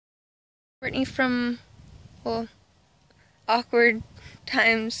Brittany from, well, awkward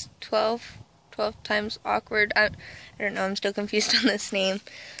times 12 times awkward. I don't know, I'm still confused on this name.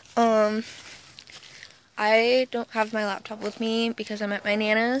 I don't have my laptop with me because I'm at my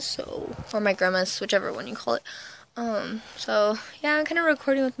Nana's, or my grandma's, whichever one you call it. So, yeah, I'm kind of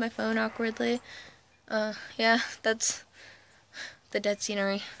recording with my phone awkwardly. Yeah, that's the dead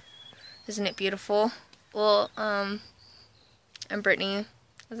scenery. Isn't it beautiful? Well, I'm Brittany.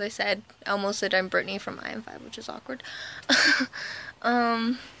 As I said, I almost said I'm Brittany from I Am 5, which is awkward.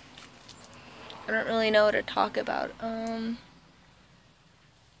 I don't really know what to talk about.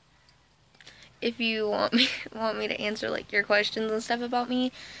 If you want me to answer like your questions and stuff about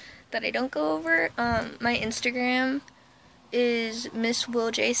me that I don't go over, my Instagram is Miss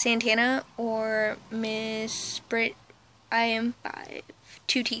Will J Santana or Miss Britt I Am 5.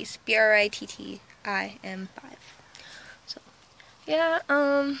 2 T's. BRITT I Am 5. So yeah,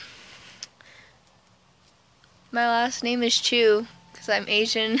 my last name is Chu because I'm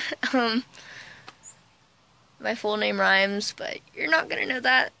Asian. My full name rhymes, but you're not gonna know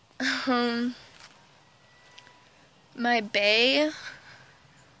that. My bae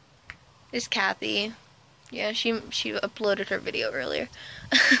is Kathy. Yeah, she uploaded her video earlier.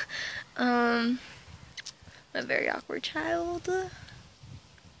 A very awkward child.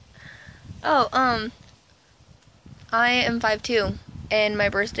 Oh, I am 5'2", and my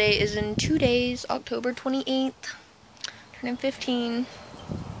birthday is in 2 days, October 28th. Turning 15.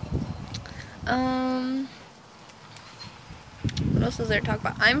 What else is there to talk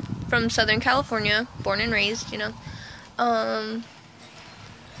about? I'm from Southern California, born and raised, you know.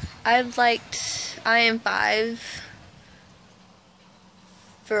 I've liked I Am 5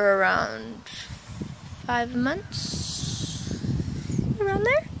 for around 5 months, around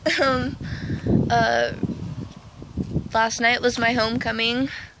there. Last night was my homecoming.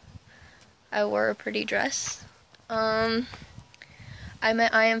 I wore a pretty dress. I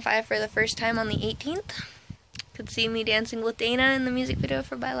met I Am 5 for the first time on the 18th. Could see me dancing with Dana in the music video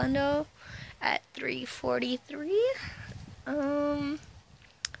for Bailando at 3:43.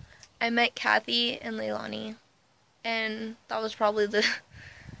 I met Kathy and Leilani, and that was probably the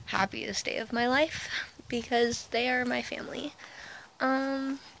happiest day of my life because they are my family.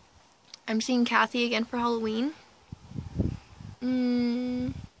 I'm seeing Kathy again for Halloween.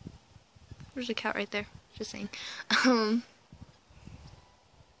 There's a cat right there, just saying.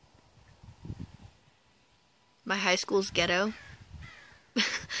 My high school's ghetto.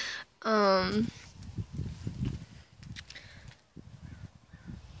 I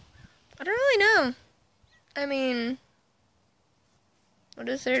don't really know. I mean, what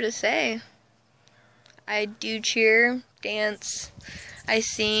is there to say? I do cheer, dance, I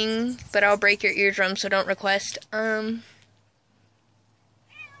sing, but I'll break your eardrum, so don't request.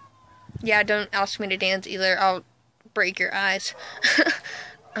 Yeah, don't ask me to dance either. I'll break your eyes.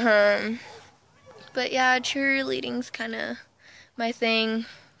 But yeah, cheerleading's kind of my thing.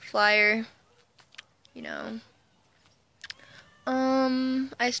 Flyer, you know.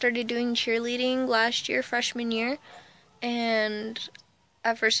 I started doing cheerleading last year, freshman year, and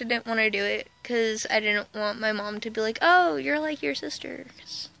at first I didn't want to do it because I didn't want my mom to be like, oh, you're like your sister.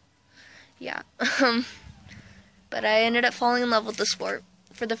 Yeah. But I ended up falling in love with the sport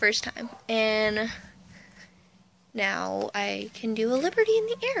for the first time, and now I can do a liberty in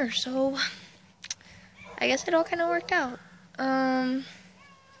the air, so I guess it all kind of worked out.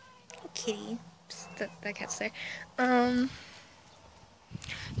 Kitty. That cat's there.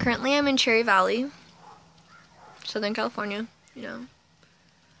 Currently I'm in Cherry Valley, Southern California, you know.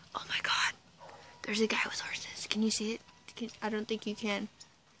 Oh my god. There's a guy with horses. Can you see it? I don't think you can.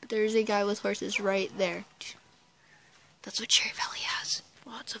 But there's a guy with horses right there. That's what Cherry Valley has.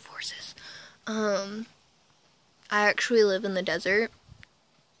 Lots of horses. I actually live in the desert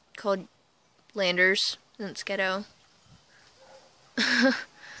called Landers, and it's ghetto.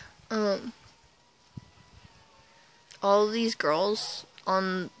 All of these girls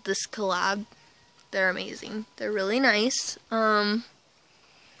on this collab, they're amazing. They're really nice. I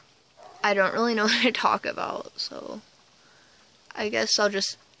don't really know what to talk about, so I guess I'll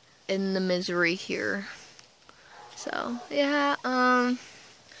just end the misery here. So, yeah,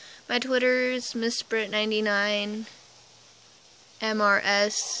 my Twitter is MissBritt99,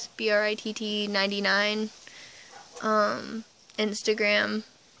 MRSBRITT99, Instagram,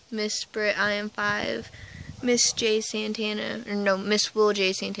 Miss Britt I Am 5, Miss J Santana, or no, Miss Will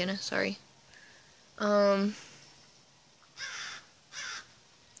J Santana, sorry.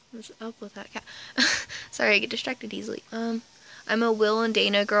 What's up with that cat? Sorry, I get distracted easily. I'm a Will and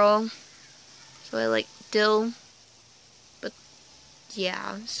Dana girl, so I like Dill, but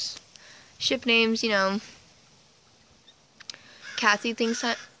yeah, ship names, you know, Kathy thinks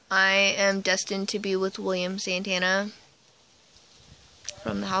that I am destined to be with William Santana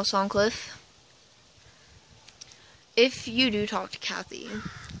from the House on Cliff. If you do talk to Kathy,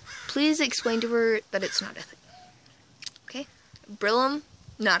 please explain to her that it's not a thing. Okay? Brillum,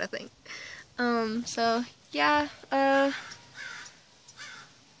 not a thing. So, yeah, I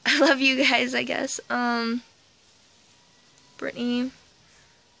love you guys, I guess. Brittany,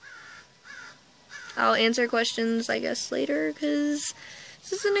 I'll answer questions, I guess, later, because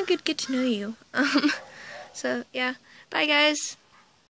this isn't a good get to know you. So, yeah. Bye, guys.